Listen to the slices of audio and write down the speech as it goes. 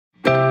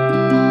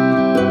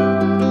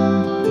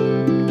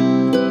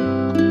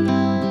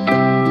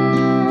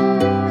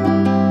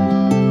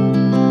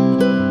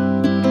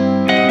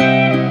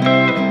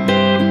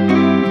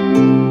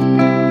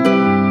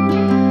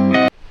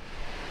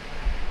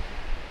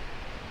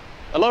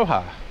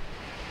Aloha!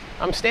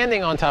 I'm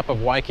standing on top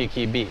of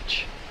Waikiki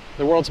Beach,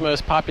 the world's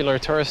most popular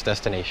tourist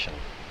destination.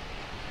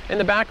 In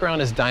the background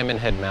is Diamond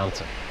Head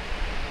Mountain,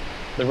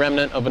 the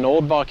remnant of an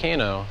old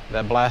volcano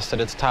that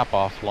blasted its top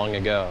off long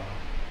ago.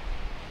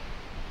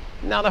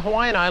 Now, the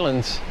Hawaiian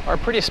Islands are a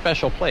pretty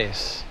special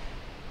place,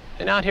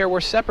 and out here we're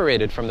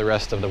separated from the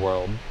rest of the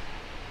world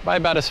by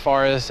about as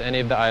far as any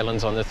of the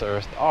islands on this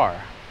earth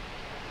are.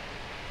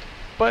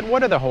 But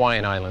what are the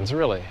Hawaiian Islands,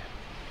 really?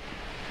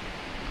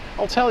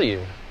 I'll tell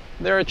you.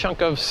 They're a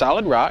chunk of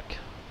solid rock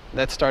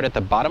that start at the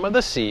bottom of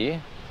the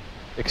sea,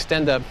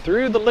 extend up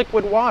through the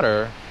liquid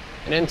water,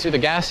 and into the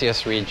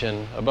gaseous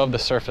region above the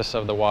surface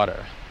of the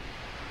water.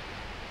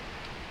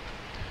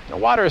 Now,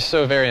 water is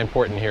so very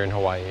important here in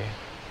Hawaii.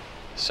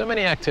 So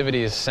many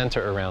activities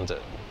center around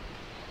it.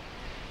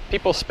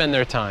 People spend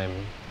their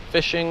time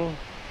fishing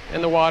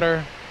in the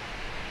water,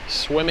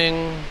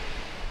 swimming,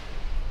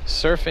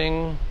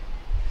 surfing.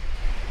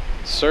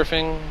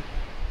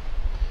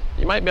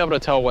 You might be able to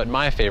tell what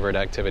my favorite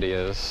activity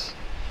is.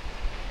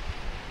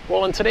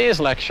 Well, in today's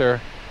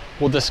lecture,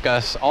 we'll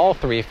discuss all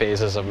three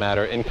phases of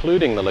matter,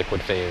 including the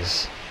liquid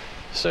phase.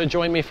 So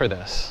join me for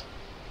this.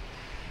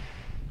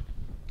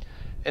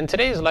 In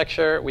today's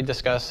lecture, we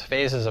discuss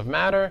phases of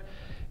matter,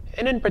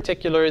 and in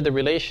particular, the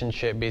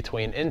relationship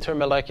between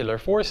intermolecular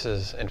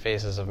forces and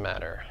phases of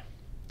matter.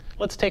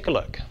 Let's take a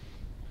look.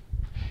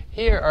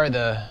 Here are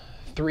the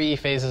three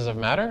phases of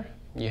matter.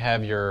 You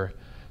have your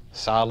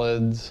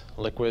solids,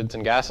 liquids,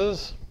 and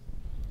gases.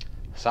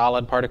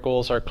 Solid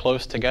particles are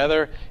close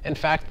together. In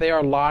fact, they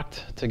are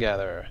locked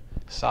together.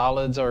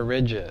 Solids are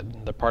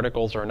rigid. The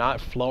particles are not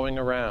flowing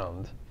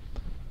around.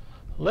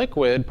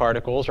 Liquid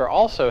particles are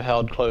also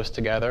held close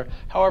together.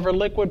 However,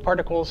 liquid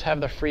particles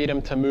have the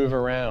freedom to move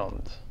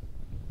around.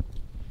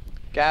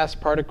 Gas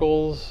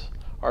particles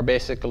are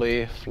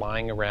basically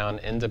flying around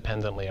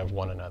independently of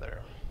one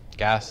another.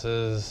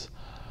 Gases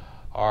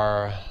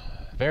are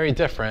very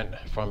different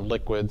from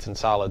liquids and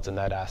solids in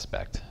that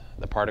aspect.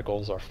 The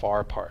particles are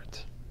far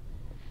apart.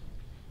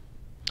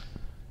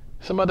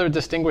 Some other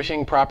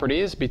distinguishing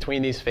properties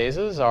between these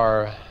phases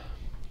are,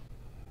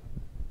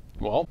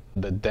 well,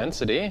 the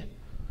density.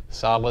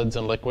 Solids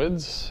and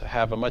liquids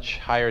have a much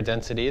higher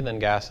density than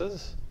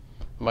gases,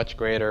 much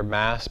greater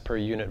mass per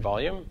unit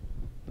volume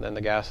than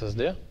the gases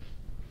do.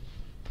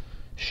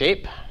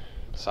 Shape.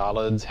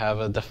 Solids have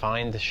a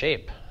defined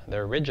shape.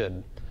 They're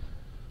rigid.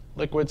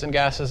 Liquids and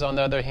gases, on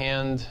the other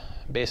hand,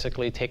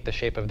 basically take the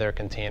shape of their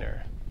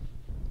container.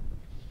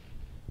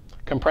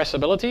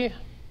 Compressibility.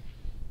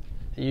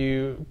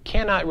 You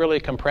cannot really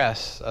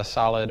compress a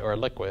solid or a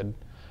liquid.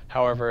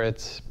 However,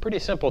 it's pretty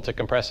simple to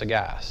compress a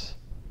gas.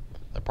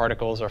 The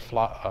particles are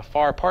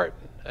far apart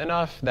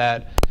enough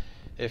that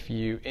if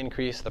you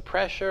increase the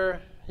pressure,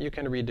 you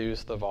can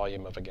reduce the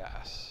volume of a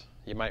gas.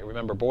 You might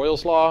remember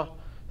Boyle's law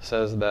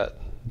says that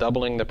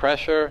doubling the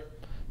pressure,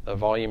 the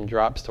volume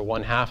drops to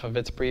 1/2 of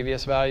its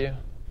previous value.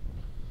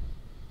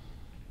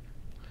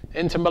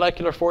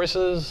 Intermolecular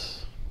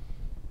forces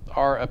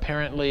are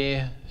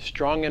apparently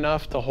strong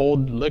enough to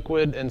hold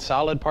liquid and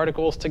solid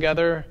particles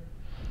together,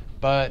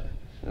 but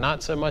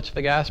not so much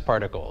the gas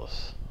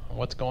particles.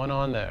 What's going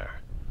on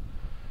there?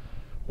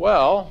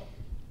 Well,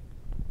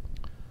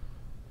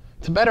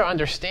 to better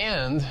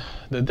understand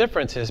the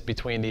differences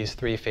between these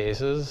three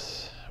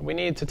phases, we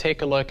need to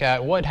take a look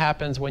at what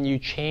happens when you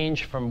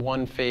change from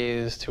one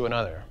phase to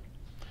another.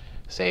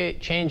 Say,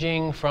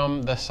 changing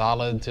from the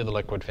solid to the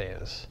liquid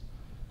phase.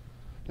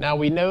 Now,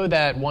 we know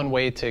that one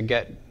way to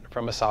get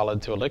from a solid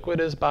to a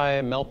liquid is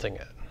by melting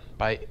it,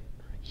 by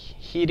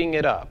heating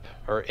it up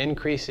or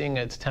increasing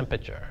its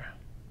temperature.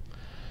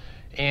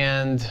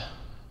 And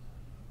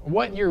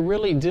what you're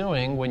really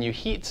doing when you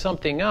heat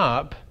something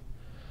up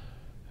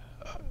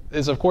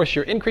is, of course,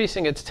 you're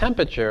increasing its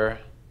temperature.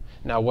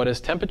 Now, what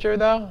is temperature,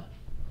 though?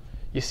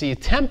 You see,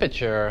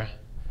 temperature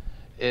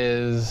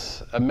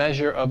is a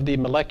measure of the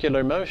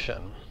molecular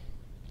motion.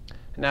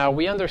 Now,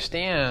 we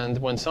understand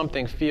when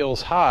something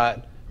feels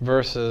hot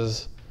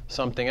versus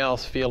something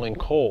else feeling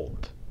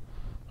cold,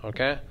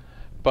 okay?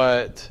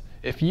 But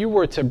if you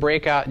were to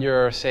break out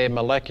your, say,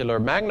 molecular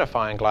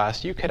magnifying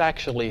glass, you could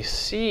actually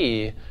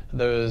see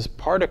those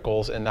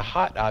particles in the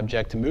hot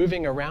object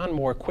moving around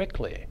more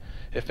quickly.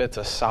 If it's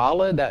a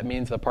solid, that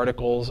means the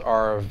particles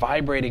are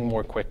vibrating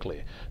more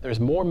quickly. There's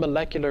more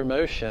molecular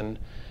motion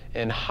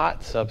in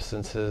hot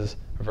substances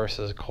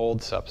versus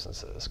cold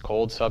substances.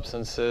 Cold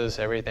substances,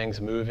 everything's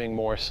moving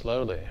more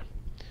slowly.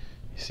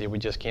 You see, we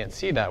just can't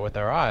see that with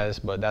our eyes,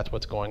 but that's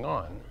what's going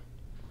on.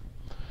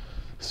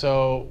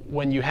 So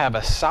when you have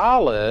a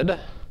solid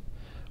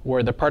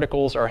where the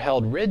particles are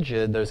held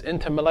rigid, those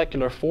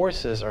intermolecular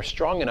forces are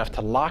strong enough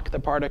to lock the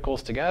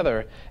particles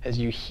together. As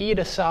you heat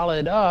a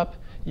solid up,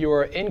 you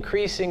are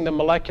increasing the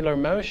molecular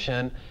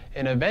motion,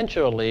 and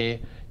eventually,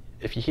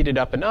 if you heat it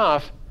up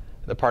enough,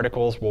 the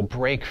particles will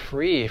break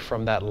free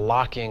from that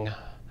locking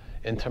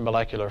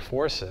intermolecular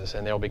forces,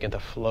 and they'll begin to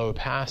flow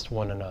past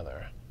one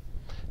another.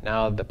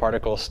 Now, the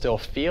particles still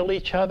feel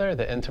each other,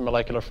 the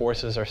intermolecular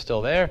forces are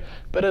still there,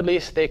 but at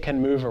least they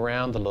can move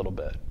around a little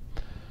bit.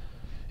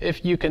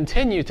 If you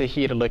continue to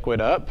heat a liquid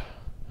up,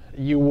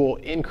 you will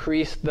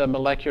increase the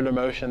molecular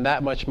motion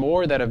that much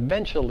more that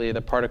eventually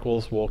the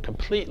particles will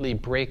completely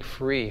break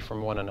free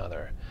from one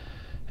another,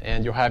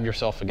 and you'll have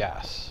yourself a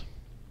gas.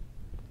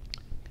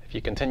 If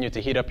you continue to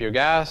heat up your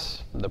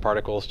gas, the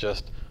particles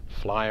just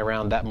fly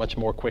around that much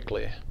more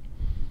quickly.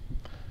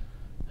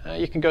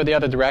 You can go the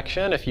other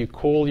direction. If you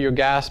cool your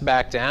gas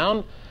back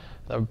down,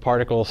 the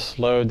particles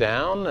slow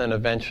down, and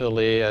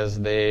eventually, as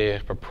they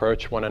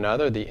approach one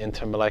another, the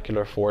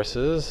intermolecular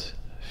forces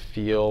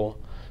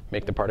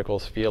make the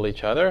particles feel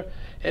each other.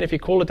 And if you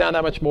cool it down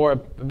that much more,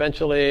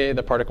 eventually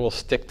the particles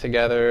stick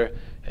together,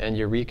 and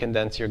you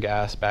recondense your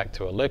gas back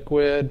to a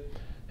liquid.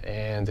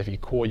 And if you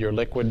cool your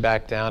liquid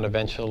back down,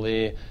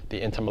 eventually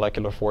the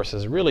intermolecular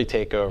forces really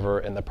take over,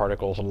 and the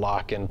particles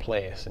lock in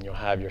place, and you'll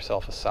have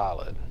yourself a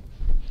solid.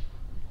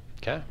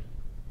 Okay?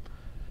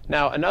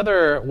 Now,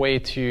 another way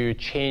to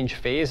change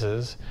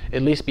phases,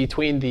 at least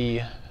between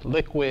the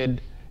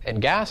liquid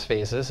and gas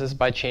phases, is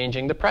by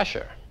changing the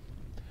pressure.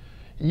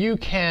 You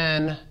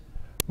can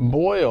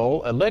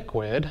boil a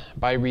liquid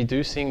by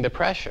reducing the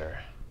pressure.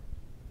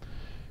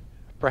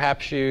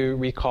 Perhaps you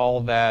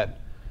recall that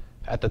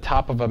at the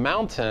top of a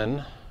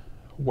mountain,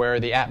 where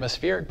the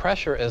atmospheric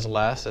pressure is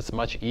less, it's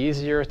much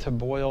easier to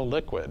boil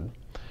liquid.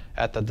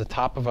 At the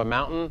top of a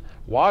mountain,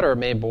 water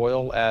may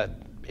boil at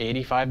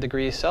 85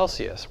 degrees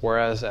Celsius,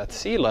 whereas at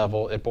sea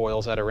level, it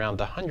boils at around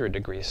 100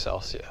 degrees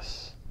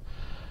Celsius.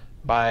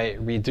 By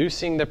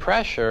reducing the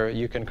pressure,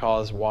 you can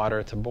cause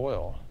water to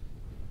boil.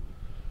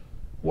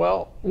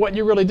 Well, what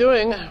you're really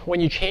doing when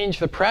you change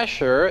the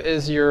pressure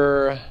is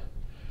you're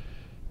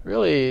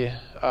really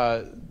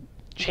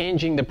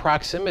changing the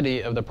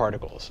proximity of the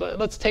particles.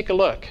 Let's take a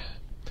look.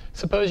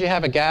 Suppose you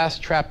have a gas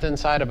trapped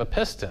inside of a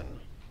piston.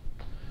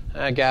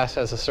 That gas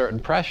has a certain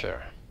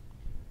pressure.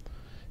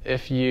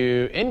 If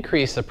you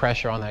increase the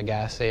pressure on that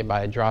gas, say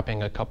by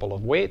dropping a couple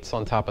of weights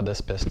on top of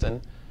this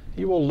piston,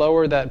 you will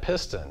lower that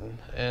piston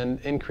and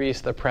increase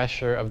the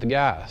pressure of the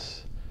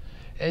gas.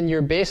 And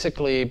you're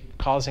basically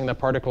causing the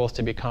particles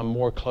to become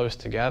more close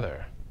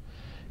together.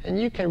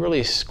 And you can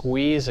really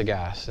squeeze a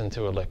gas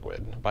into a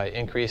liquid by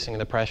increasing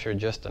the pressure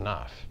just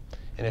enough.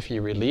 And if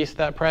you release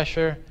that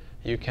pressure,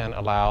 you can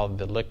allow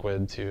the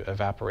liquid to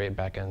evaporate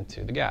back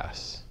into the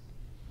gas.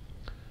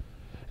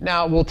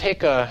 Now, we'll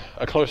take a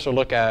closer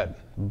look at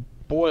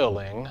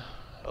boiling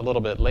a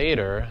little bit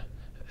later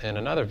in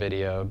another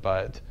video,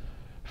 but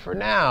for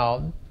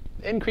now,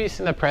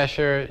 increasing the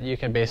pressure, you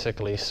can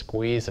basically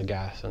squeeze a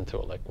gas into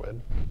a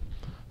liquid.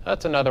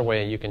 That's another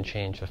way you can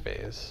change the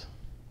phase.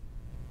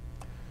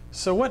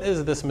 So what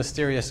is this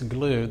mysterious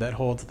glue that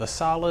holds the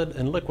solid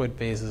and liquid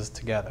phases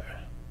together?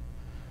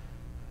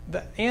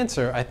 The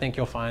answer, I think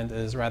you'll find,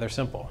 is rather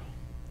simple.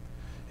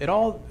 It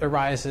all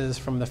arises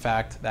from the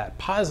fact that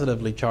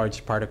positively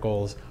charged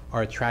particles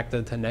are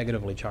attracted to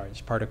negatively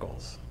charged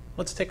particles.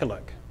 Let's take a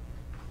look.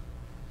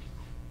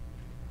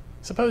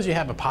 Suppose you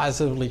have a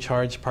positively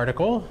charged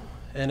particle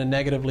and a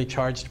negatively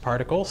charged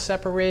particle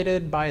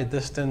separated by a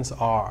distance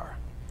r.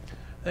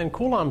 Then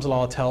Coulomb's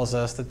law tells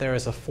us that there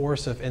is a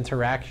force of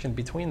interaction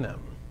between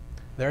them.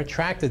 They're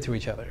attracted to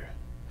each other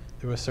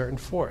through a certain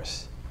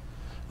force.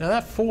 Now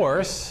that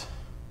force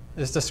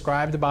is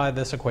described by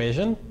this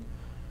equation,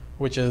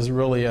 which is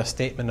really a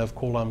statement of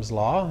Coulomb's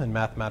law in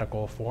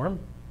mathematical form.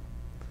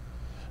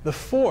 The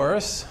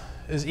force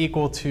is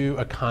equal to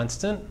a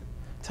constant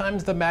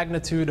times the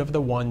magnitude of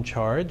the one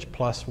charge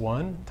plus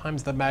 1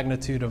 times the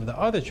magnitude of the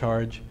other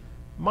charge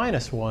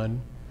minus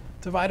 1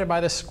 divided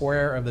by the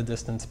square of the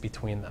distance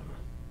between them.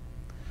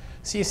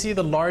 So you see,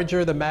 the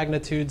larger the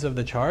magnitudes of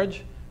the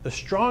charge, the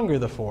stronger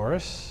the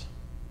force,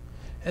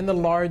 and the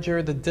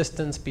larger the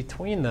distance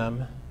between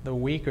them, the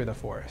weaker the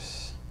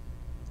force.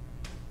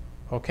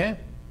 Okay?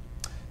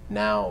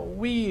 Now,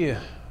 we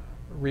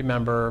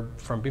remember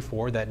from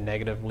before that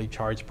negatively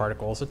charged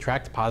particles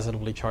attract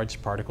positively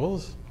charged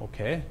particles.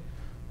 Okay,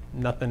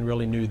 nothing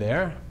really new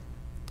there.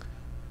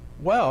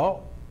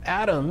 Well,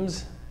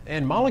 atoms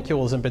and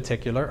molecules in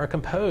particular are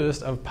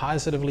composed of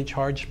positively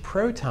charged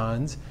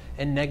protons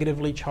and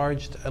negatively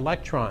charged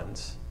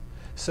electrons.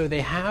 So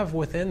they have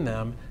within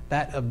them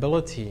that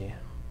ability.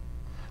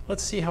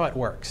 Let's see how it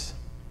works.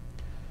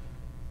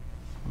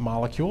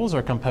 Molecules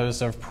are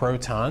composed of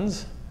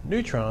protons,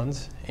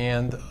 neutrons,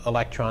 and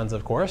electrons,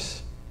 of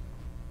course.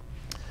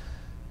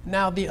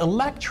 Now, the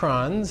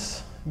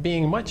electrons,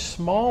 being much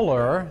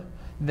smaller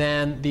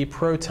than the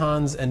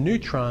protons and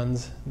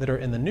neutrons that are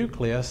in the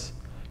nucleus,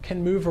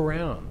 can move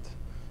around.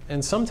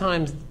 And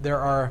sometimes there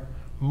are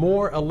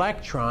more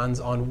electrons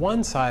on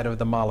one side of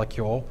the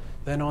molecule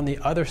than on the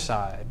other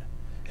side.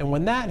 And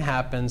when that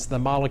happens, the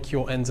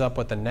molecule ends up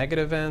with a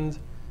negative end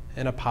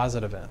and a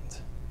positive end.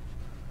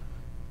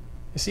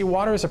 You see,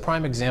 water is a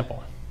prime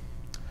example.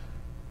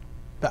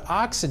 The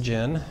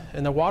oxygen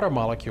in the water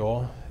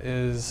molecule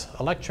is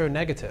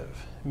electronegative,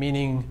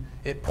 meaning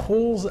it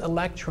pulls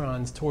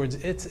electrons towards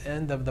its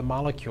end of the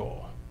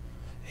molecule.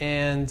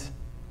 And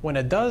when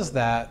it does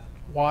that,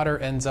 water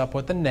ends up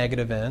with a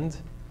negative end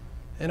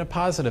and a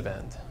positive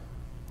end.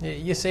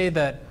 You say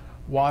that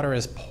water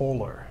is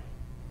polar.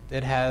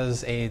 it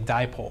has a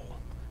dipole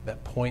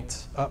that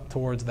points up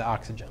towards the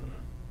oxygen.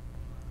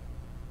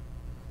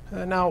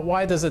 Now,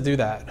 why does it do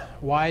that?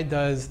 Why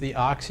does the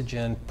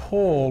oxygen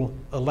pull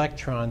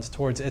electrons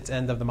towards its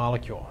end of the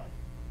molecule?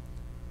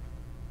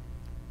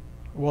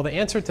 Well, the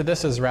answer to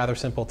this is rather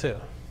simple too.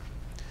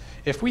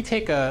 If we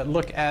take a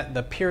look at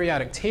the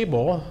periodic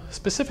table,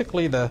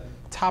 specifically the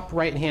top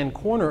right-hand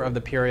corner of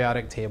the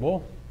periodic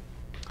table,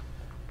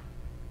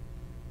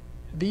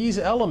 these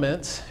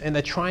elements in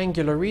the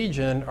triangular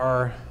region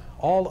are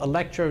all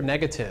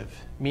electronegative,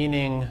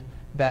 meaning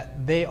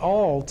that they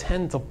all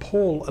tend to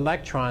pull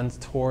electrons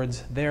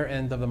towards their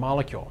end of the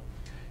molecule.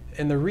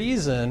 And the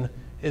reason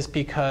is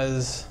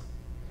because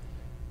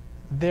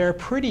they're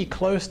pretty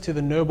close to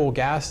the noble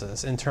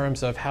gases in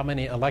terms of how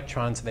many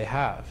electrons they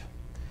have.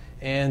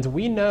 And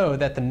we know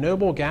that the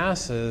noble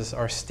gases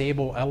are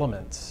stable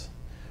elements.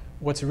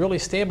 What's really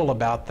stable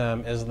about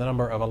them is the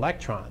number of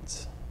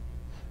electrons.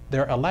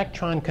 Their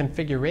electron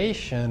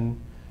configuration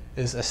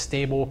is a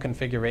stable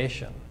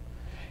configuration.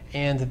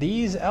 And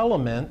these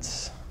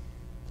elements,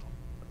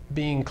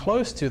 being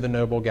close to the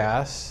noble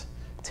gas,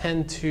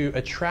 tend to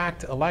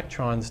attract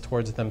electrons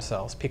towards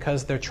themselves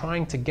because they're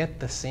trying to get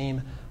the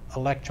same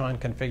electron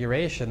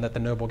configuration that the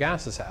noble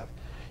gases have.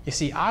 You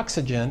see,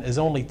 oxygen is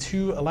only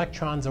 2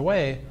 electrons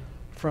away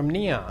from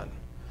neon.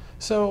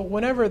 So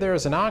whenever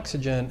there's an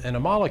oxygen in a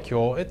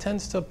molecule, it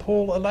tends to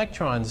pull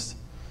electrons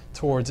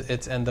towards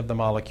its end of the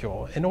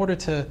molecule in order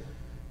to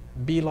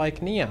be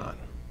like neon.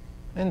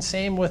 And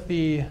same with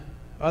the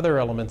other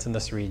elements in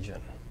this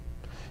region.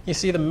 You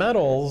see, the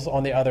metals,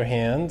 on the other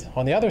hand,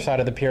 on the other side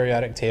of the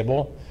periodic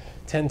table,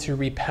 tend to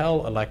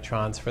repel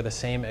electrons for the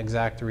same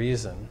exact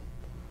reason.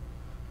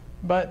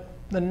 But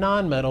the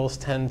nonmetals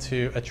tend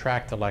to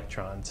attract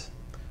electrons.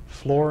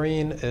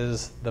 Fluorine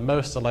is the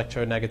most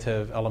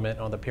electronegative element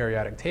on the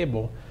periodic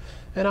table,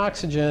 and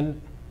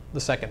oxygen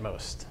the second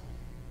most.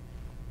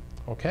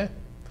 Okay?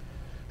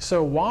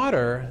 So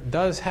water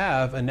does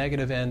have a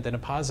negative end and a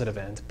positive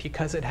end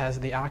because it has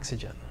the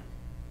oxygen.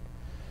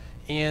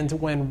 And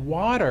when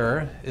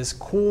water is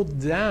cooled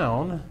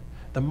down,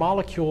 the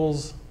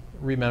molecules,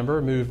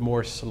 remember, move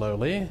more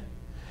slowly.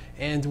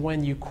 And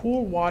when you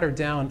cool water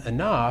down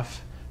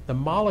enough, the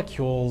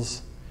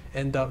molecules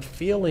end up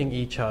feeling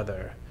each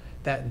other.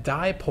 That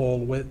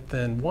dipole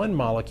within one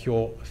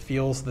molecule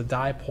feels the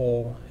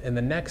dipole in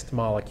the next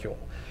molecule.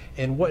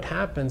 And what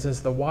happens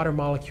is the water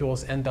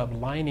molecules end up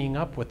lining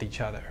up with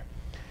each other.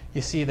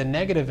 You see, the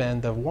negative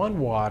end of one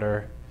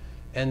water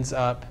ends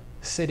up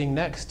sitting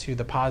next to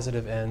the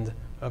positive end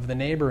of the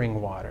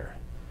neighboring water.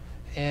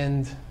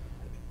 And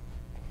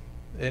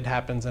it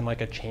happens in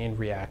like a chain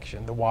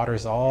reaction. The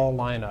waters all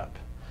line up.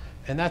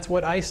 And that's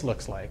what ice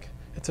looks like.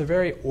 It's a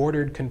very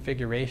ordered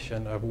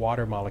configuration of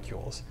water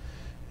molecules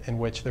in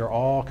which they're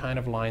all kind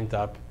of lined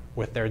up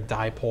with their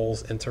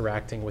dipoles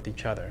interacting with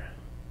each other.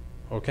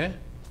 Okay?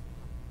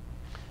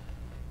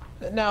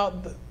 Now,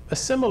 a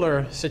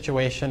similar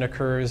situation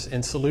occurs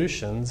in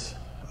solutions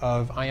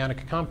of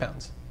ionic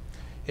compounds.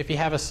 If you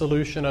have a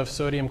solution of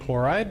sodium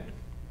chloride,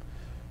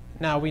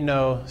 now we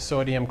know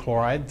sodium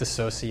chloride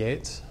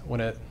dissociates when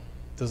it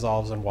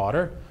dissolves in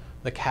water.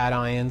 The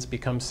cations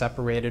become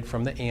separated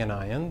from the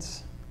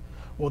anions.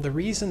 Well, the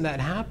reason that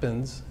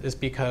happens is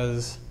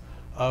because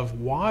of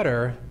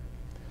water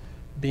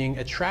being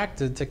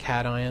attracted to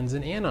cations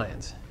and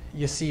anions.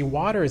 You see,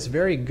 water is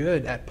very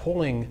good at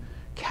pulling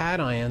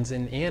cations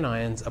and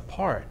anions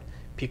apart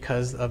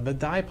because of the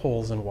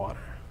dipoles in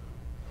water.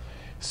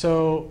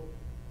 So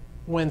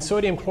when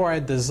sodium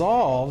chloride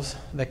dissolves,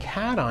 the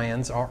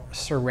cations are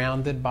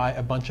surrounded by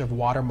a bunch of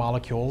water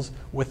molecules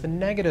with the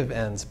negative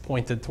ends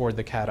pointed toward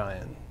the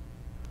cation.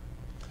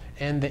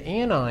 And the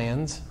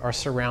anions are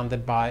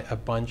surrounded by a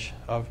bunch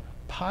of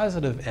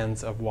positive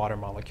ends of water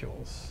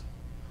molecules.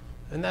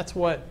 And that's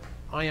what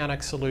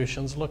ionic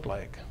solutions look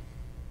like.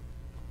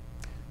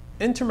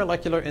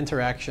 Intermolecular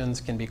interactions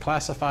can be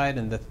classified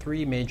into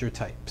 3 major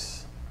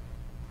types.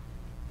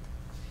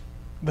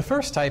 The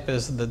first type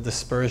is the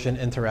dispersion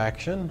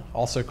interaction,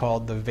 also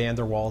called the van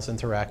der Waals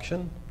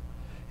interaction.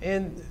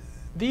 And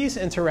these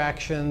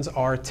interactions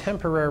are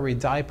temporary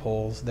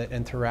dipoles that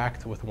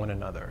interact with one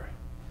another.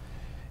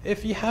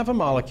 If you have a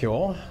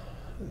molecule,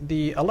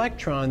 the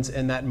electrons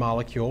in that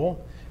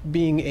molecule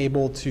being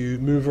able to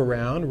move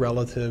around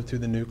relative to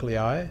the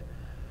nuclei,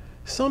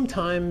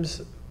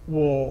 sometimes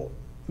will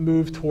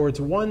move towards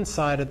one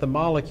side of the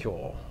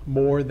molecule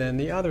more than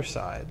the other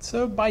side.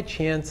 So by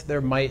chance,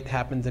 there might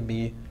happen to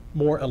be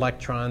more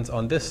electrons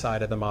on this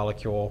side of the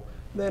molecule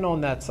than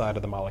on that side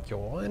of the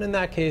molecule. And in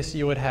that case,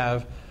 you would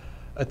have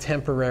a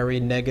temporary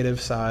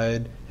negative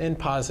side and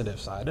positive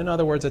side. In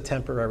other words, a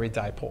temporary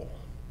dipole.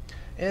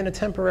 And a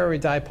temporary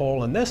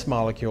dipole in this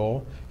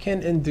molecule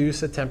can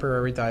induce a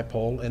temporary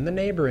dipole in the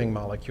neighboring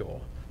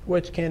molecule,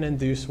 which can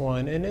induce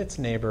one in its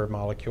neighbor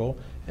molecule,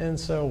 and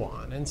so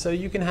on. And so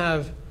you can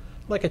have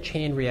like a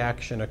chain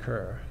reaction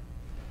occur.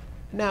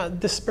 Now,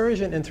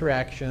 dispersion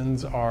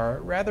interactions are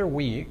rather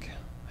weak.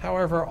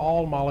 However,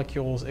 all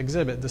molecules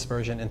exhibit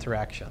dispersion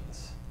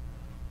interactions.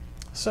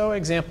 So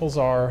examples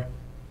are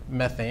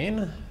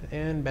methane,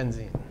 and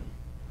benzene.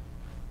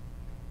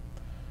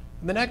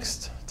 The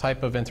next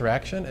type of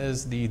interaction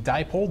is the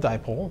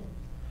dipole-dipole.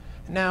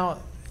 Now,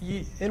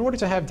 in order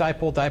to have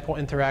dipole-dipole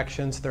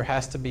interactions, there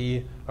has to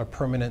be a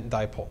permanent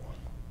dipole.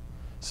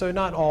 So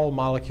not all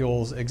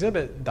molecules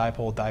exhibit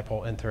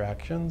dipole-dipole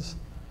interactions.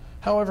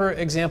 However,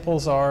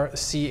 examples are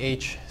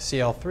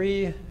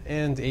CHCl3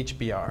 and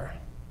HBr.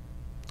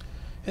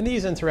 And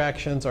these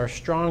interactions are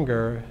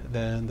stronger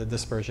than the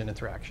dispersion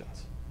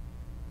interactions.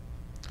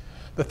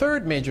 The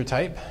third major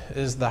type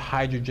is the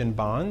hydrogen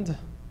bond.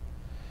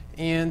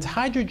 And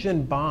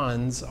hydrogen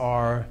bonds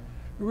are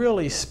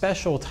really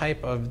special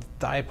type of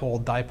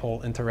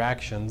dipole-dipole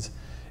interactions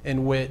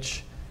in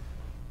which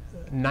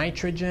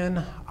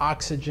nitrogen,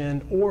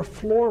 oxygen, or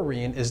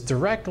fluorine is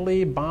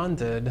directly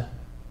bonded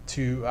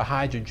to a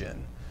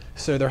hydrogen.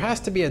 So there has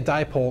to be a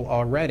dipole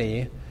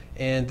already,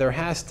 and there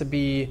has to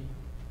be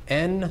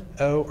N,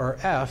 O, or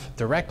F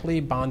directly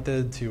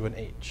bonded to an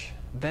H.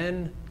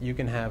 Then you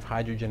can have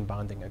hydrogen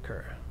bonding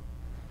occur.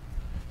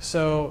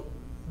 So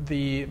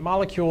the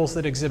molecules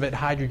that exhibit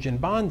hydrogen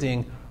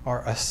bonding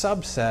are a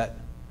subset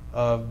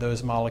of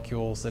those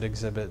molecules that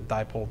exhibit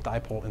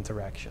dipole-dipole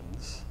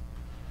interactions.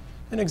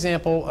 An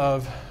example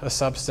of a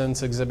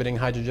substance exhibiting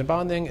hydrogen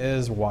bonding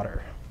is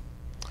water.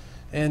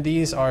 And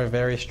these are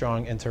very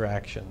strong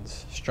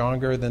interactions,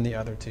 stronger than the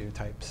other two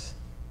types.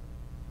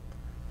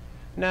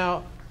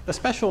 Now, a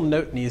special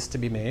note needs to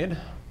be made.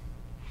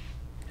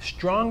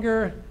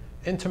 Stronger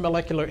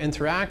intermolecular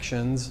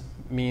interactions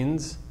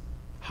means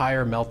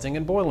higher melting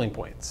and boiling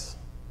points.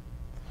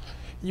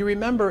 You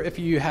remember if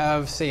you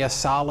have, say, a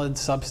solid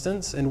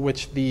substance in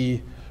which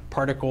the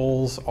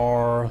particles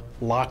are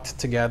locked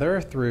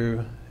together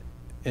through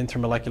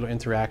intermolecular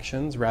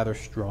interactions, rather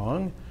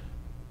strong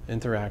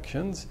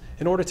interactions.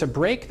 In order to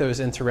break those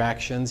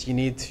interactions, you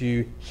need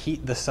to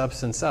heat the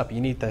substance up.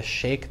 You need to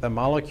shake the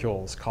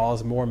molecules,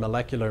 cause more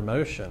molecular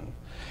motion.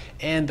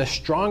 And the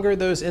stronger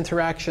those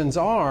interactions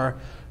are,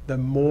 the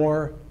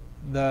more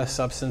the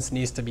substance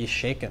needs to be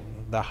shaken,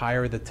 the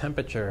higher the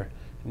temperature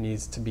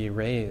needs to be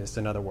raised,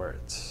 in other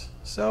words.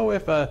 So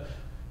if a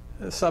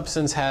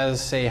substance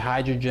has, say,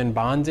 hydrogen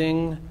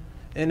bonding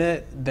in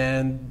it,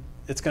 then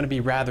it's going to be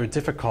rather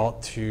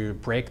difficult to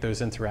break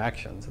those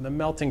interactions. And the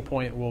melting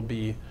point will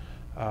be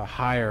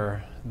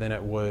higher than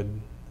it would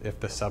if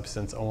the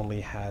substance only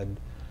had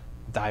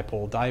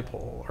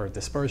dipole-dipole or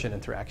dispersion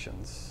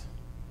interactions.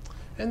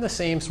 And the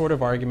same sort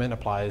of argument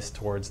applies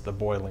towards the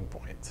boiling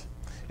point.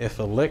 If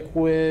a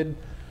liquid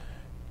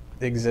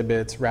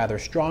exhibits rather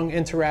strong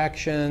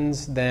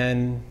interactions,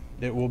 then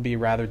it will be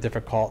rather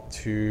difficult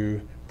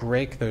to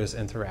break those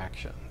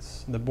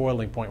interactions. The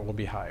boiling point will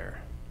be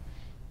higher.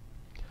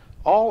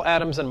 All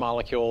atoms and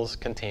molecules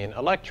contain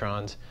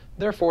electrons,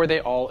 therefore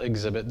they all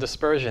exhibit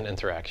dispersion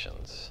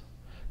interactions.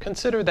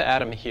 Consider the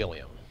atom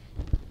helium.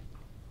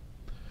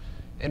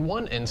 In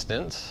one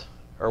instance,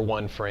 or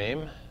one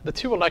frame, the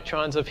two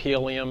electrons of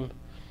helium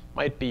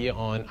might be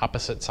on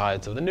opposite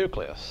sides of the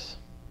nucleus.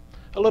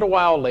 A little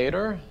while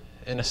later,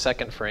 in a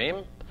second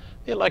frame,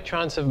 the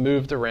electrons have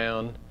moved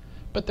around,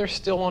 but they're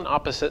still on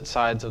opposite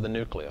sides of the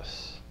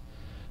nucleus.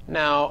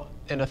 Now,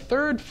 in a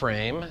third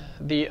frame,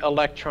 the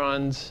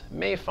electrons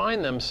may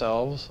find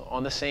themselves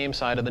on the same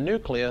side of the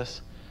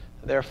nucleus,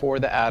 therefore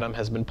the atom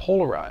has been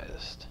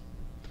polarized.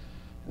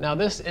 Now,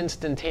 this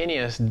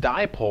instantaneous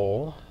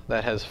dipole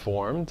that has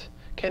formed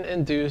can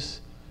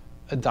induce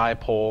a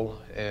dipole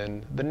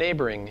in the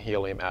neighboring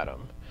helium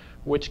atom,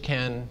 which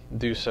can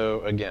do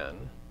so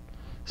again.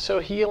 So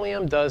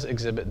helium does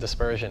exhibit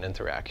dispersion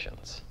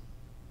interactions.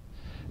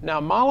 Now,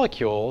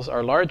 molecules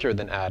are larger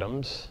than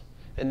atoms,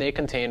 and they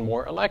contain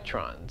more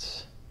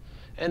electrons.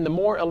 And the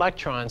more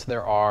electrons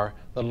there are,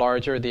 the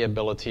larger the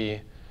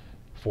ability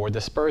for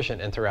dispersion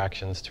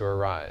interactions to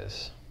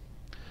arise.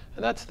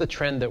 And that's the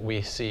trend that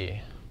we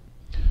see.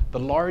 The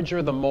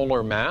larger the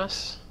molar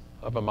mass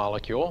of a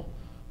molecule,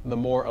 the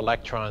more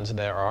electrons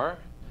there are,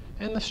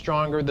 and the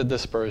stronger the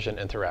dispersion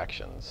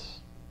interactions.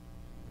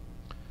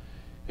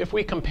 If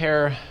we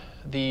compare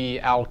the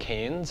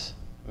alkanes,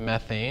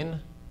 methane,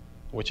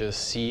 which is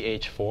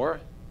CH4,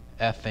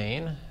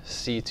 ethane,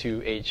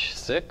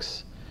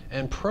 C2H6,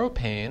 and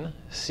propane,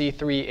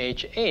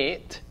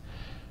 C3H8,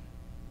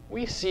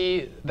 we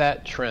see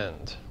that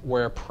trend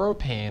where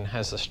propane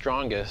has the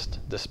strongest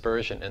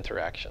dispersion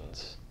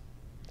interactions.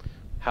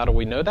 How do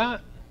we know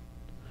that?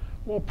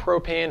 Well,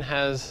 propane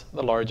has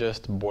the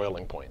largest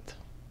boiling point.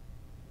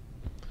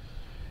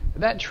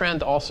 That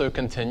trend also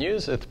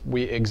continues if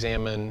we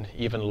examine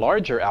even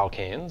larger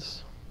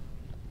alkanes.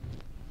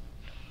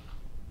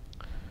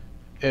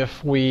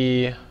 If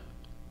we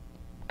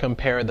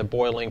compare the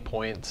boiling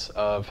points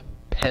of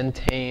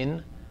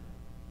pentane,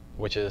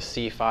 which is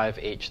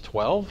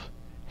C5H12,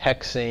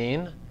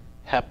 hexane,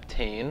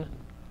 heptane,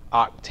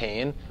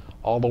 octane,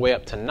 all the way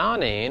up to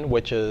nonane,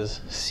 which is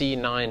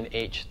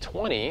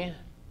C9H20,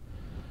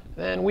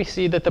 then we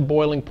see that the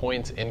boiling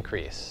points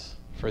increase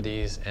for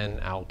these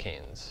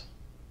N-alkanes.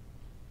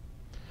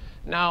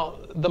 Now,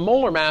 the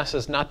molar mass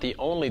is not the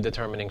only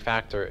determining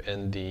factor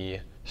in the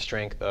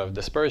strength of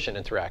dispersion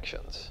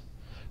interactions.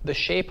 The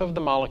shape of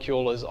the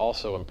molecule is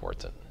also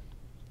important.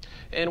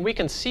 And we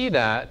can see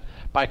that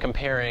by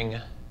comparing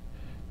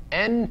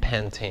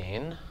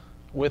N-pentane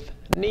with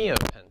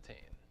neopentane.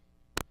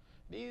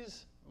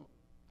 These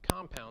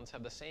compounds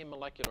have the same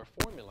molecular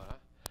formula.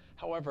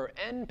 However,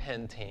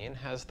 N-pentane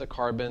has the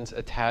carbons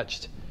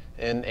attached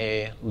in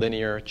a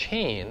linear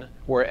chain,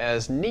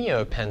 whereas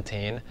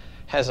neopentane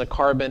has a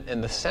carbon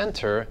in the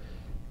center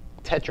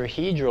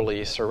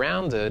tetrahedrally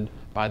surrounded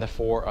by the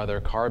 4 other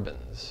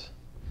carbons.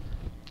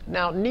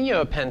 Now,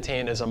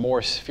 neopentane is a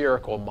more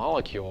spherical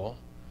molecule,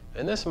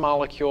 and this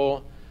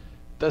molecule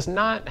does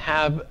not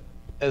have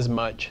as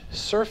much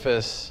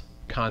surface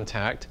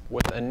contact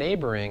with a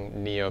neighboring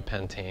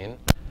neopentane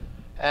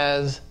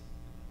as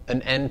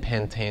an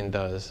N-pentane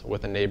does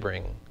with a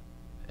neighboring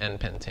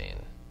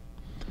N-pentane.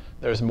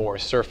 There's more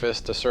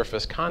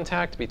surface-to-surface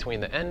contact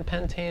between the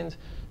N-pentanes,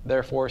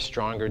 therefore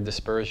stronger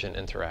dispersion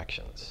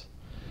interactions.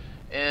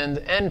 And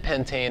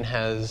N-pentane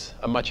has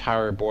a much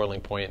higher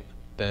boiling point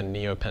than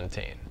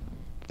neopentane,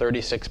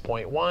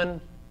 36.1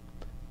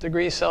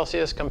 degrees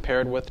Celsius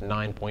compared with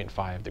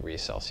 9.5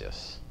 degrees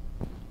Celsius.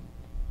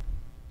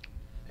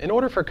 In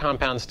order for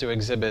compounds to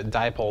exhibit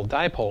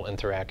dipole-dipole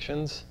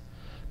interactions,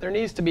 there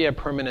needs to be a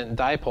permanent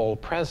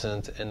dipole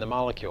present in the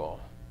molecule.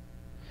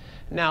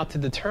 Now, to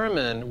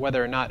determine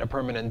whether or not a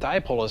permanent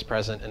dipole is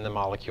present in the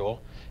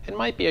molecule, it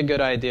might be a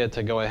good idea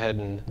to go ahead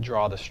and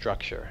draw the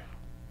structure.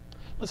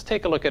 Let's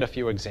take a look at a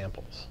few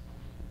examples.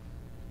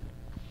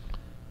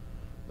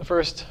 The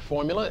first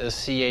formula is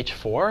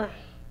CH4,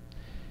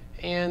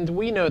 and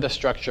we know the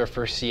structure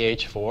for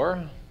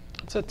CH4.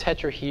 It's a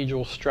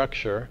tetrahedral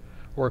structure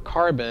where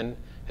carbon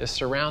is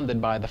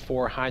surrounded by the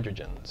 4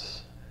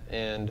 hydrogens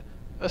in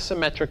a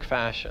symmetric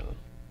fashion.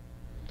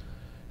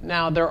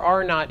 Now, there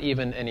are not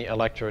even any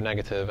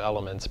electronegative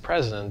elements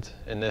present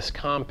in this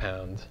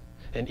compound,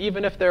 and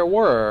even if there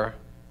were,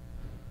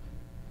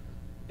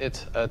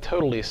 it's a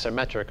totally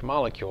symmetric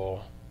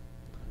molecule,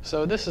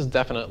 so this is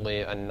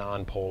definitely a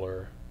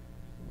nonpolar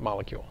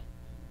molecule.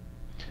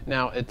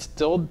 Now, it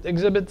still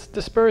exhibits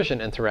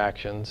dispersion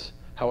interactions.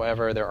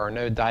 However, there are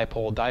no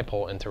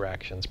dipole-dipole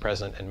interactions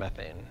present in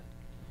methane.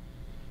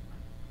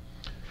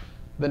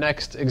 The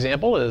next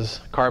example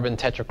is carbon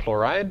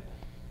tetrachloride.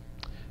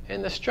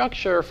 And the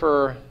structure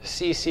for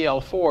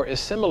CCl4 is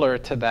similar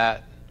to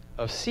that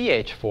of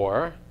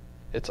CH4.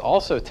 It's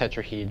also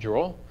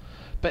tetrahedral,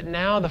 but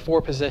now the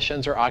 4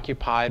 positions are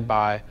occupied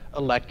by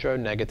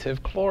electronegative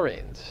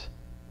chlorines.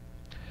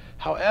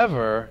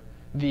 However,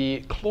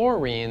 the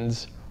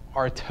chlorines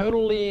are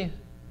totally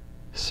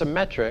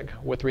symmetric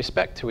with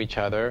respect to each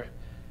other,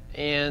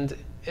 and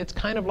it's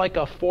kind of like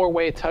a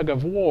 4-way tug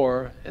of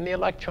war, and the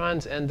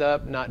electrons end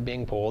up not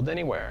being pulled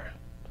anywhere.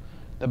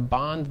 The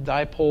bond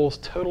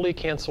dipoles totally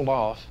cancel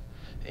off,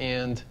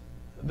 and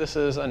this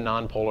is a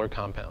nonpolar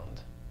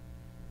compound.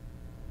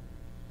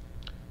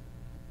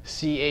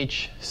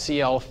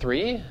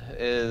 CHCl3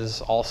 is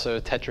also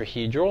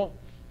tetrahedral,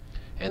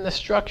 and the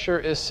structure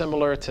is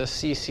similar to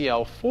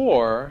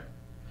CCl4.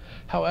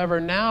 However,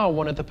 now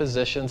one of the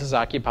positions is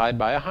occupied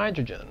by a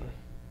hydrogen.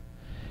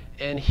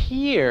 And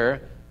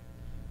here,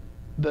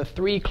 the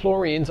 3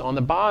 chlorines on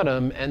the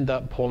bottom end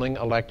up pulling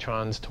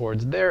electrons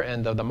towards their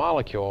end of the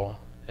molecule,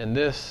 and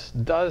this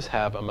does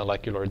have a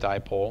molecular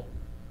dipole,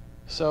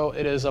 so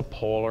it is a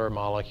polar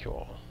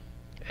molecule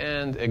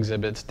and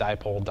exhibits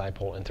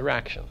dipole-dipole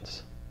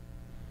interactions.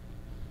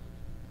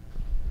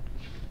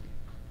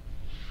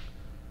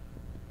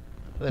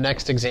 The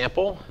next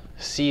example,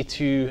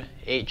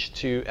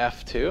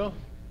 C2H2F2.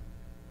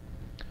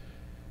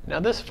 Now,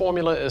 this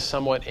formula is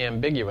somewhat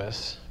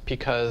ambiguous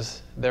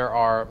because there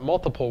are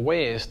multiple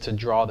ways to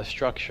draw the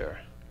structure.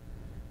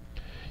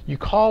 You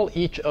call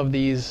each of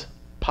these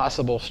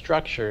possible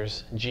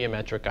structures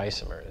geometric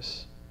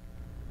isomers.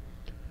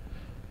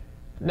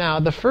 Now,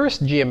 the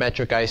first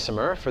geometric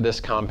isomer for this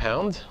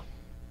compound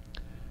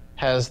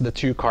has the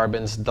 2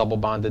 carbons double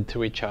bonded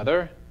to each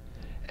other,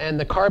 and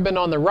the carbon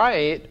on the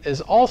right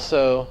is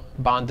also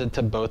bonded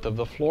to both of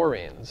the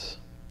fluorines.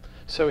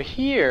 So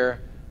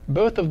here,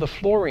 both of the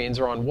fluorines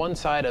are on one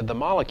side of the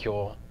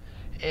molecule,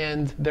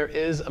 and there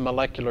is a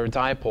molecular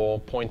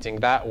dipole pointing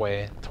that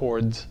way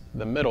towards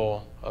the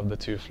middle of the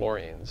 2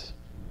 fluorines.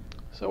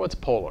 So it's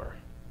polar.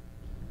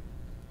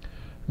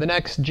 The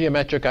next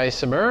geometric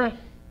isomer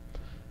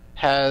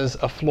has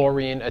a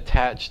fluorine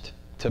attached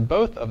to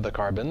both of the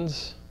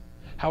carbons.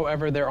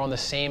 However, they're on the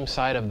same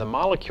side of the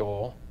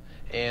molecule,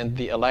 and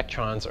the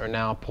electrons are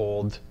now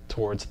pulled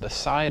towards the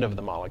side of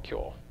the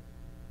molecule.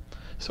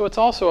 So it's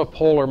also a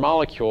polar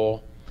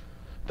molecule.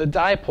 The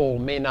dipole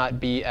may not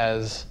be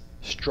as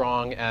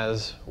strong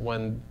as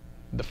when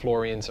the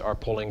fluorines are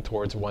pulling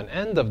towards one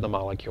end of the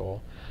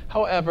molecule.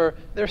 However,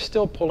 they're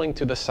still pulling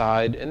to the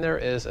side, and there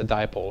is a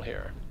dipole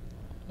here.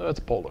 So it's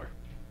polar.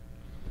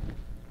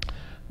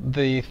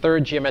 The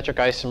third geometric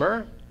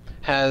isomer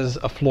has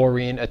a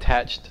fluorine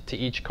attached to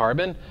each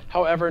carbon.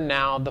 However,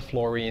 now the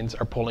fluorines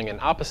are pulling in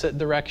opposite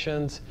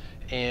directions,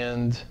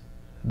 and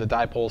the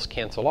dipoles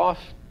cancel off.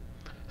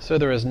 So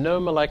there is no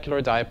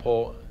molecular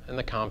dipole and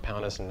the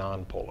compound is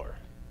nonpolar.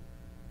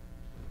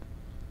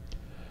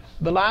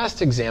 The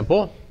last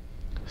example,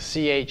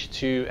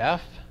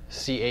 CH2F,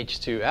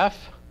 CH2F,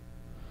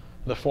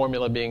 the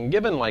formula being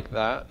given like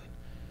that,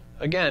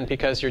 again,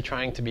 because you're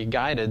trying to be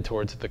guided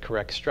towards the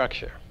correct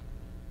structure.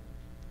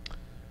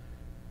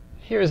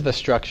 Here's the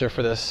structure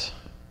for this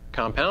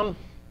compound.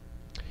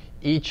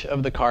 Each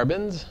of the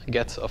carbons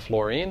gets a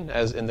fluorine,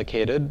 as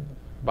indicated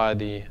by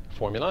the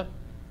formula.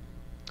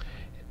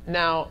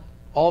 Now,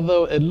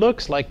 although it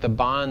looks like the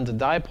bond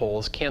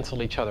dipoles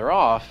cancel each other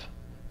off,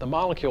 the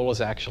molecule is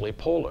actually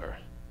polar.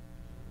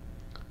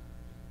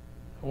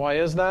 Why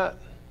is that?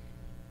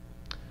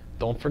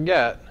 Don't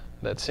forget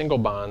that single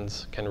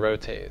bonds can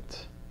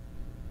rotate.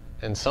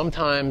 And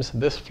sometimes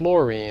this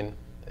fluorine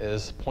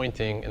is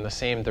pointing in the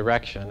same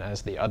direction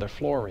as the other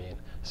fluorine.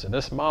 So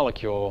this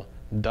molecule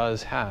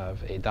does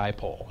have a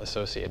dipole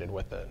associated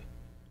with it.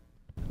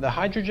 The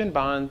hydrogen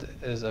bond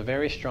is a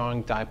very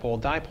strong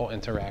dipole-dipole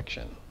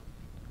interaction.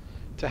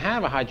 To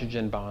have a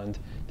hydrogen bond,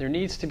 there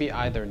needs to be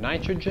either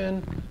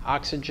nitrogen,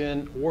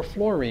 oxygen, or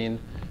fluorine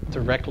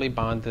directly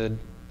bonded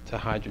to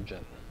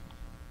hydrogen.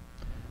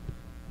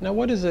 Now,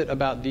 what is it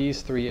about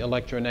these three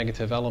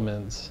electronegative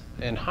elements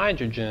and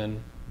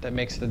hydrogen that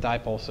makes the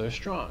dipole so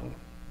strong?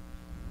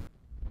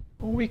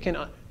 Well, we can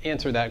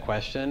answer that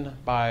question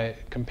by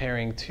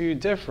comparing two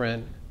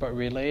different but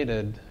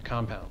related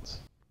compounds.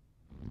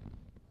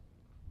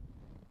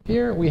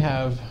 Here we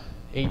have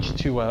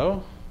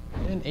H2O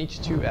and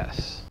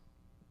H2S.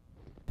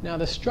 Now,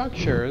 the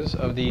structures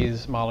of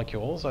these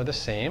molecules are the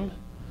same,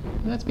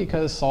 and that's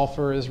because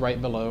sulfur is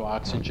right below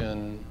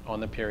oxygen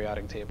on the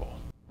periodic table.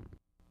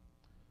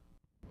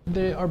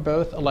 They are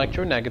both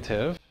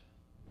electronegative.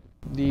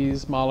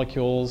 These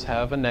molecules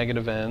have a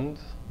negative end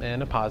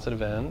and a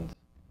positive end.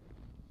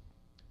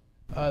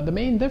 The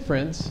main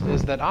difference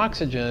is that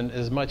oxygen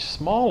is much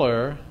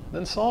smaller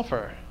than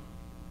sulfur.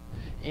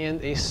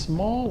 And a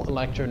small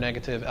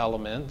electronegative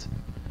element,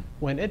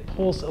 when it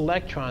pulls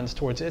electrons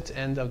towards its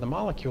end of the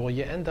molecule,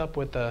 you end up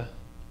with a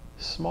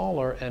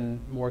smaller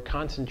and more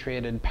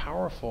concentrated,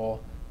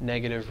 powerful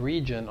negative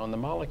region on the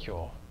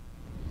molecule,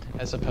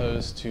 as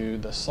opposed to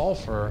the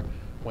sulfur.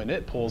 When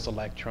it pulls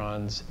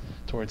electrons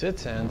towards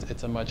its end,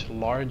 it's a much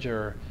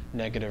larger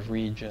negative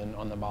region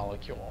on the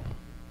molecule.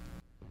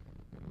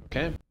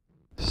 Okay?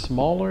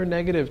 Smaller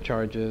negative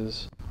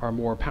charges are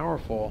more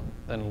powerful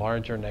than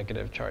larger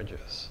negative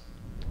charges.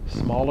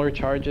 Smaller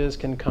charges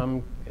can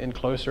come in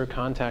closer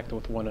contact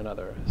with one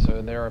another,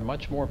 so they are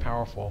much more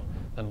powerful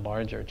than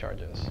larger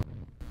charges.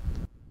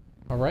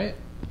 All right?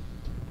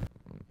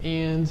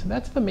 And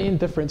that's the main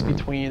difference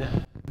between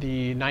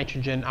the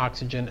nitrogen,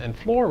 oxygen, and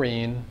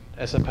fluorine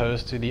as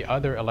opposed to the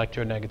other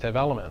electronegative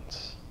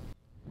elements.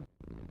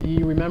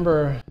 You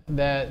remember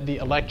that the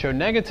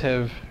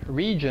electronegative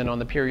region on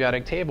the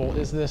periodic table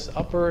is this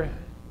upper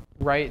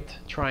right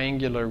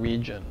triangular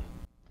region.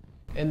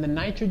 And the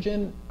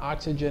nitrogen,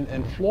 oxygen,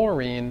 and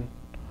fluorine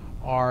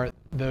are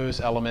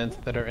those elements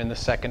that are in the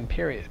second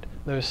period,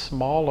 those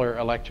smaller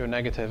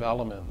electronegative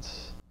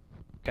elements.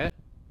 Okay?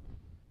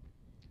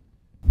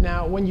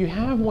 Now, when you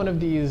have one of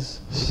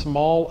these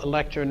small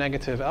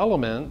electronegative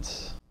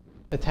elements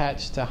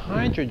attached to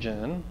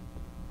hydrogen,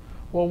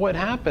 well, what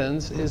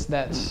happens is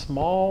that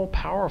small,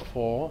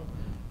 powerful,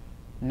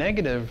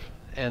 negative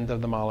end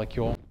of the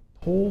molecule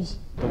pulls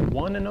the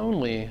one and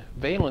only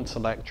valence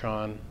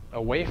electron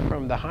away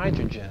from the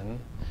hydrogen,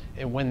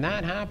 and when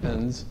that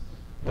happens,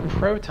 the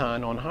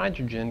proton on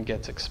hydrogen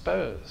gets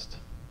exposed.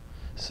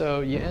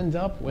 So you end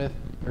up with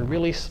a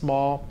really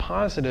small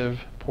positive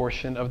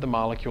portion of the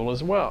molecule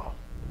as well.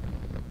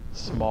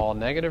 Small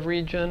negative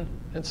region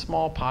and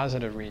small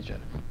positive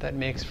region. That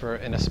makes for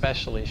an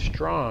especially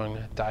strong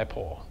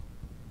dipole.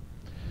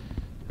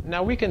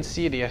 Now we can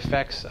see the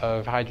effects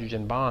of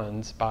hydrogen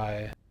bonds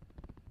by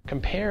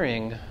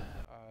comparing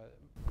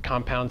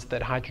compounds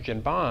that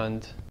hydrogen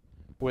bond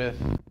with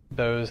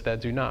those that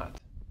do not.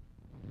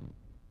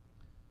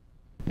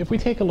 If we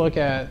take a look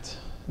at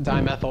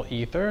dimethyl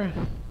ether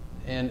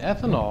and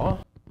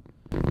ethanol,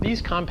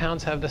 these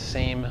compounds have the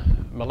same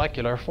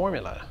molecular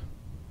formula.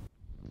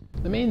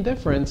 The main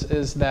difference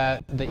is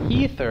that the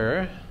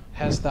ether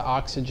has the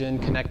oxygen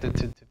connected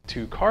to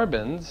two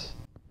carbons,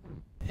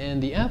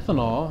 and the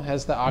ethanol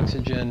has the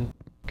oxygen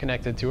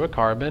connected to a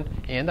carbon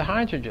and a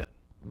hydrogen.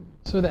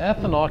 So the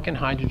ethanol can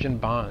hydrogen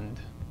bond.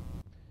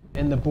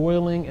 And the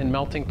boiling and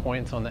melting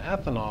points on the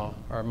ethanol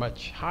are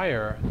much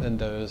higher than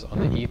those on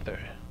the ether.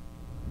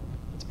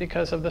 It's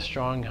because of the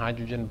strong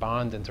hydrogen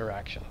bond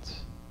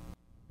interactions.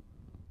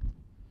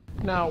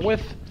 Now,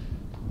 with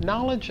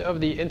knowledge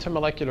of the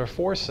intermolecular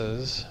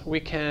forces,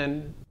 we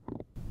can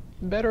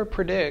better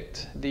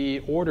predict the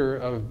order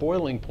of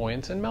boiling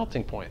points and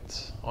melting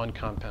points on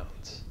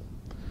compounds.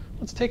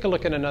 Let's take a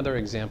look at another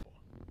example.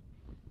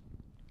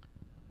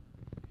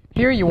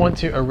 Here you want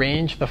to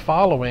arrange the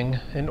following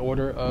in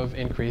order of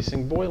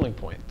increasing boiling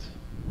point.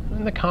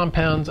 And the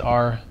compounds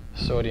are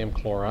sodium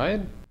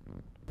chloride,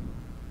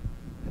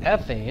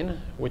 ethane,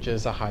 which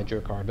is a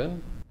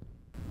hydrocarbon,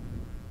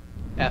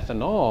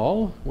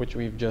 ethanol, which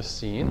we've just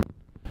seen,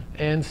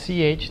 and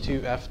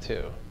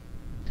CH2F2.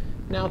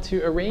 Now,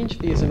 to arrange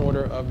these in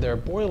order of their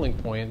boiling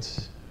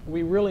points,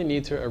 we really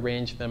need to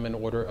arrange them in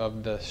order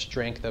of the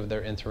strength of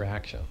their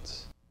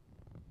interactions.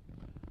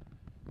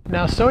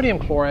 Now, sodium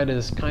chloride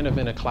is kind of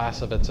in a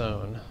class of its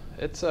own.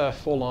 It's a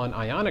full-on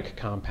ionic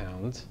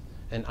compound,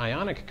 and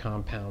ionic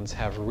compounds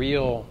have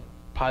real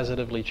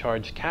positively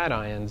charged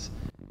cations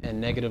and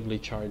negatively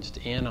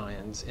charged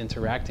anions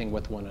interacting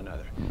with one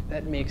another.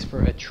 That makes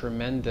for a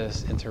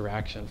tremendous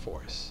interaction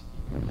force.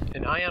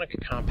 And ionic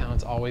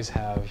compounds always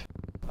have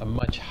a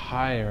much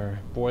higher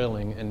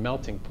boiling and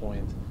melting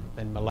point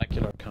than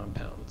molecular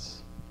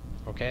compounds.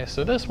 Okay,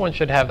 so this one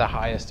should have the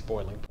highest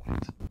boiling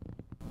point.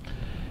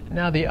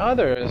 Now the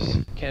others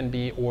can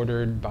be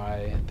ordered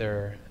by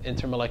their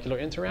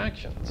intermolecular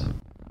interactions.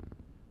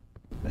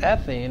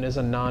 Ethane is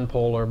a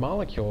nonpolar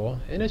molecule,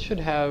 and it should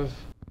have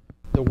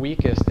the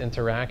weakest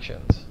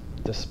interactions,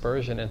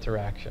 dispersion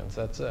interactions,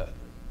 that's it.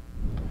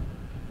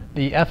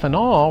 The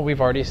ethanol,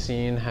 we've already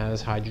seen,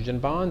 has hydrogen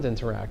bond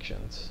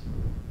interactions.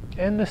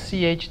 And the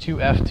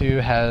CH2F2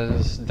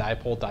 has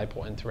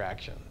dipole-dipole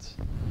interactions.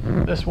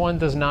 This one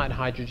does not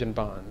hydrogen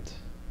bond.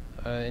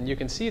 And you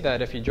can see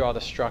that if you draw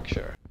the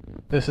structure.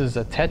 This is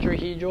a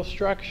tetrahedral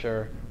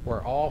structure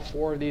where all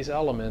four of these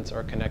elements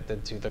are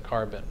connected to the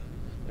carbon.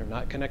 They're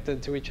not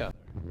connected to each other.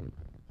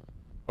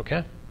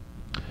 Okay?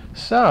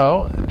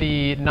 So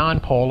the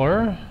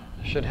nonpolar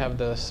should have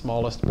the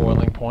smallest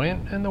boiling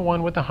point, and the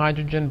one with the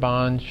hydrogen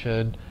bond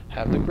should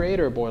have the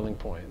greater boiling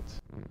point.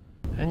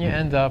 And you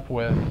end up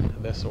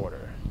with this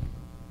order.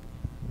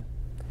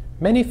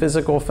 Many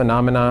physical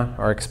phenomena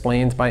are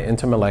explained by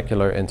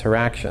intermolecular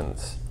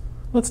interactions.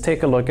 Let's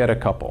take a look at a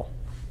couple.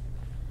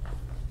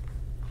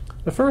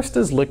 The first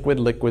is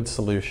liquid-liquid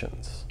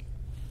solutions.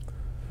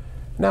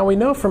 Now we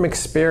know from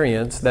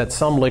experience that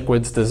some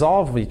liquids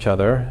dissolve each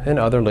other and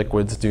other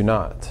liquids do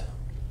not.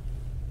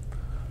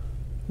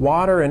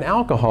 Water and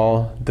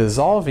alcohol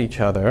dissolve each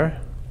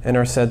other and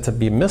are said to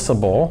be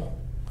miscible,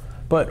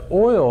 but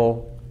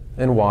oil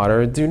and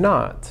water do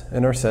not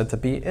and are said to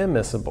be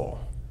immiscible.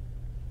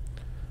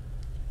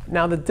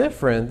 Now the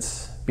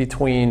difference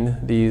between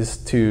these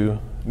two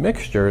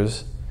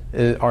mixtures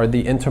are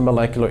the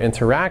intermolecular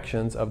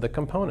interactions of the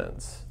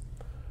components.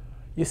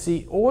 You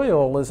see,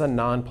 oil is a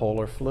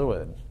nonpolar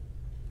fluid,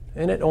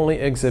 and it only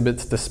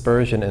exhibits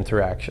dispersion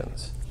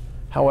interactions.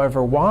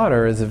 However,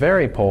 water is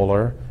very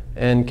polar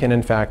and can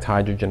in fact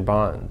hydrogen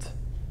bond.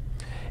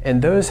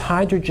 And those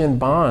hydrogen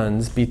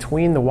bonds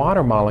between the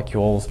water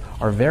molecules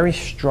are very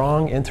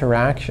strong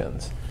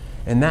interactions.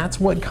 And that's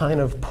what kind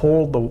of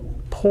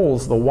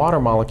pulls the water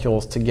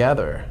molecules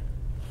together.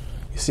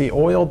 You see,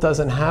 oil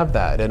doesn't have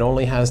that. It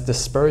only has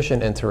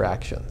dispersion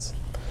interactions.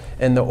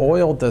 And the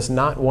oil does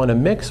not want to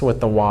mix with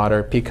the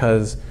water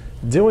because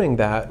doing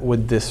that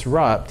would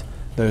disrupt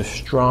those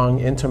strong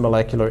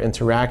intermolecular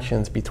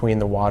interactions between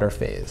the water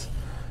phase.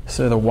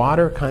 So the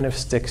water kind of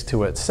sticks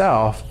to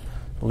itself,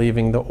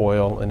 leaving the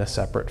oil in a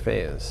separate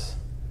phase.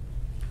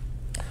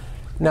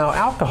 Now,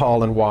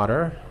 alcohol and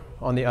water,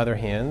 on the other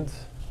hand,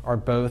 are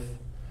both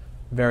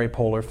very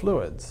polar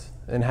fluids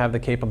and have the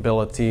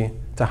capability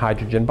to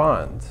hydrogen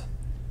bond.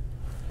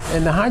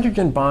 And the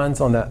hydrogen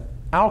bonds on the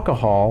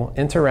alcohol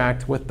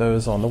interact with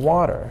those on the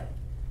water.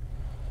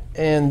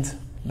 And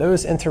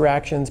those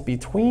interactions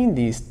between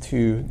these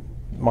two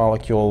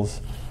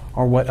molecules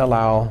are what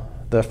allow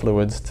the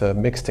fluids to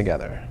mix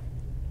together.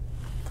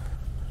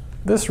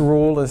 This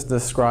rule is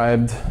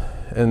described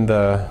in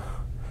the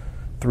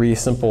three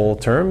simple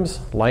terms: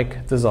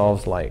 like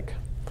dissolves like.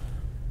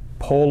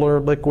 Polar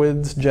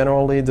liquids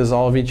generally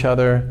dissolve each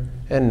other,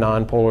 and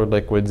nonpolar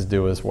liquids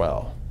do as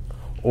well.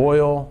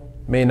 Oil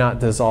may not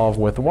dissolve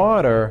with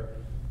water,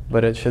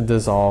 but it should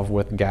dissolve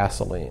with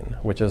gasoline,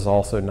 which is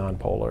also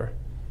nonpolar.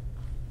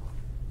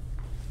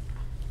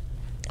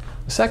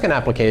 The second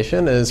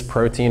application is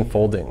protein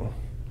folding.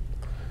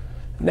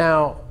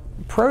 Now,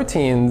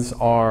 proteins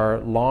are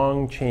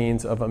long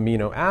chains of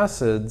amino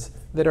acids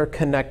that are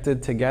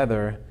connected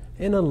together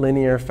in a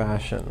linear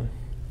fashion.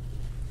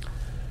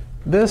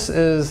 This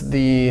is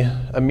the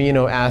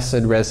amino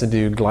acid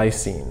residue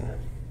glycine.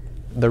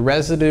 The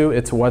residue,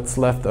 it's what's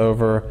left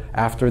over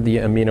after the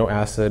amino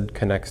acid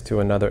connects to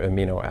another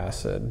amino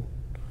acid.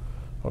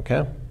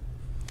 Okay?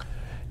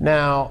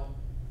 Now,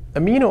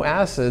 amino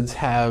acids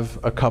have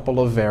a couple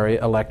of very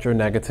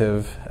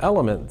electronegative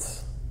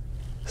elements,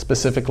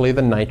 specifically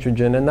the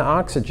nitrogen and the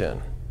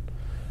oxygen.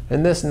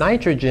 And this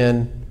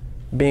nitrogen,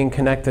 being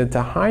connected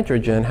to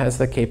hydrogen, has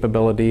the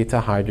capability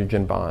to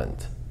hydrogen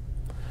bond.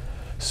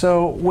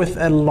 So with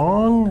a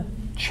long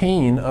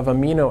chain of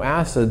amino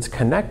acids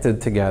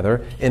connected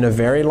together in a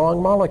very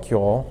long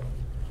molecule,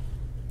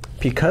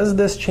 because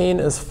this chain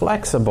is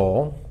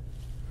flexible,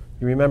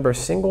 you remember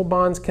single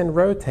bonds can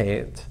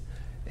rotate,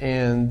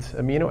 and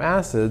amino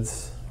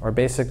acids are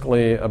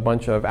basically a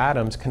bunch of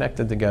atoms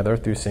connected together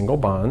through single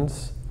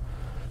bonds.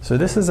 So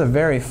this is a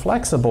very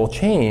flexible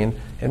chain,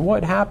 and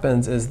what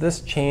happens is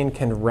this chain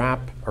can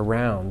wrap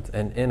around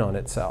and in on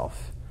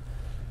itself.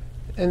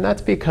 And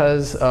that's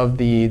because of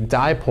the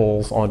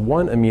dipoles on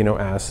one amino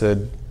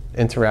acid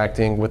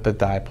interacting with the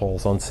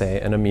dipoles on, say,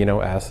 an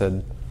amino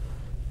acid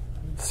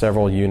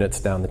several units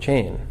down the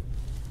chain.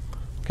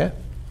 Okay?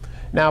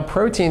 Now,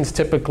 proteins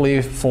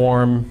typically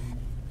form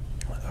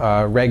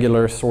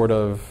regular sort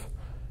of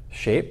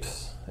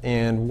shapes,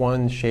 and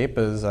one shape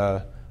is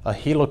a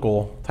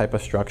helical type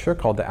of structure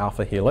called the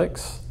alpha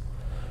helix.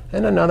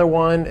 And another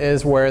one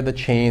is where the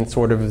chain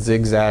sort of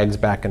zigzags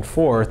back and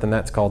forth, and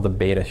that's called the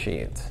beta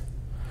sheet.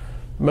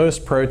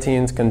 Most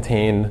proteins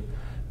contain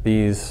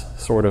these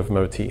sort of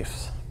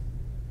motifs.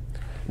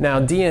 Now,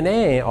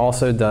 DNA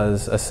also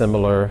does a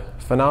similar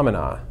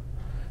phenomena.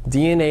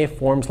 DNA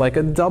forms like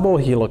a double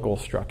helical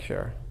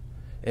structure.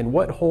 And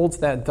what holds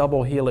that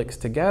double helix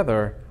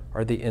together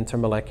are the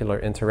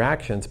intermolecular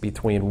interactions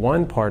between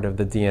one part of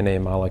the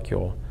DNA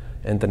molecule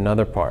and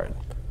another part.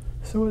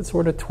 So it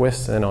sort of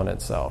twists in on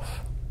itself.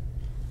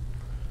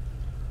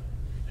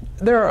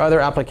 There are other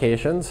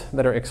applications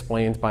that are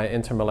explained by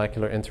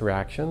intermolecular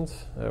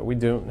interactions. We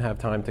don't have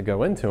time to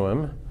go into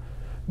them,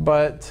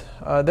 but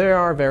they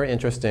are very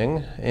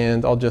interesting,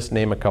 and I'll just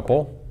name a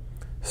couple.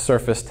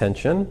 Surface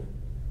tension,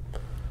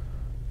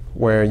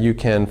 where you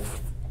can,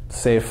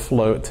 say,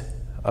 float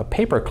a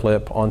paper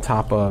clip on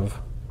top of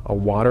a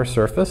water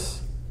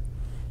surface.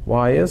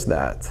 Why is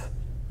that?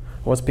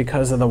 Well, it's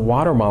because of the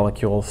water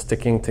molecules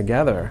sticking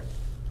together.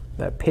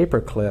 That paper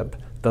clip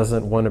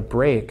doesn't want to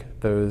break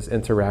those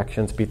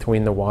interactions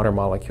between the water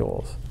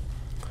molecules.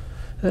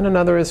 And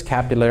another is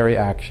capillary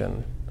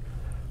action,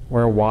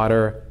 where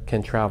water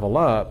can travel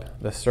up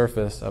the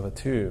surface of a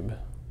tube.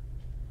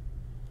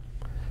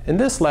 In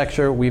this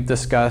lecture, we've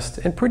discussed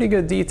in pretty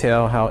good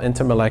detail how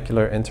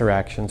intermolecular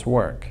interactions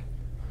work.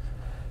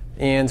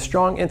 And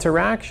strong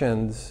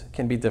interactions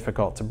can be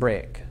difficult to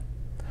break.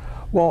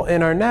 Well,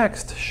 in our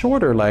next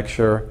shorter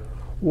lecture,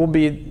 we'll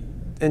be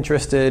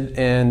interested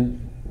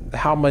in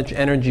how much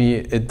energy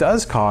it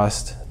does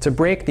cost to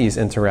break these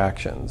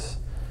interactions.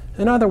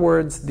 In other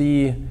words,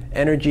 the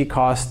energy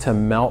cost to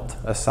melt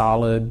a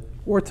solid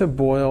or to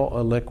boil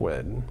a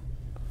liquid.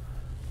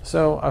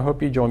 So I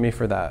hope you join me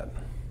for that.